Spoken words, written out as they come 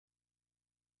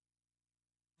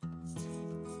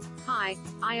Hi,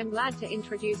 I am glad to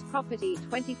introduce property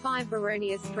 25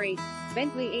 Boronia Street,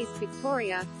 Bentleigh, East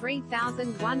Victoria,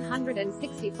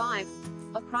 3165.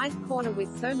 A prized corner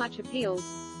with so much appeal.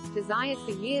 Desired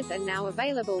for years and now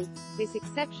available. This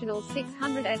exceptional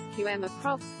 600 SQM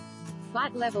approx.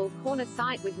 Flat level corner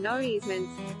site with no easements,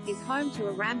 is home to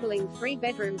a rambling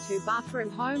 3-bedroom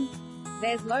 2-bathroom home.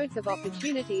 There's loads of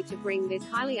opportunity to bring this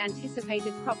highly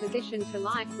anticipated proposition to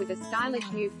life with a stylish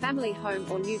new family home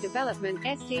or new development,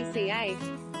 STCA.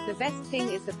 The best thing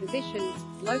is the position,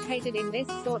 located in this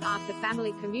sought-after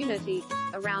family community,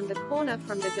 around the corner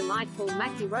from the delightful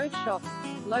Mackie Road shops,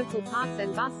 local parks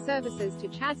and bus services to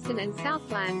Chadstone and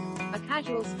Southland, a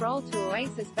casual stroll to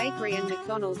Oasis Bakery and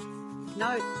McDonald's.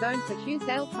 Note, zoned for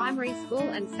Hughesdale Primary School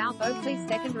and South Oakley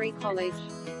Secondary College.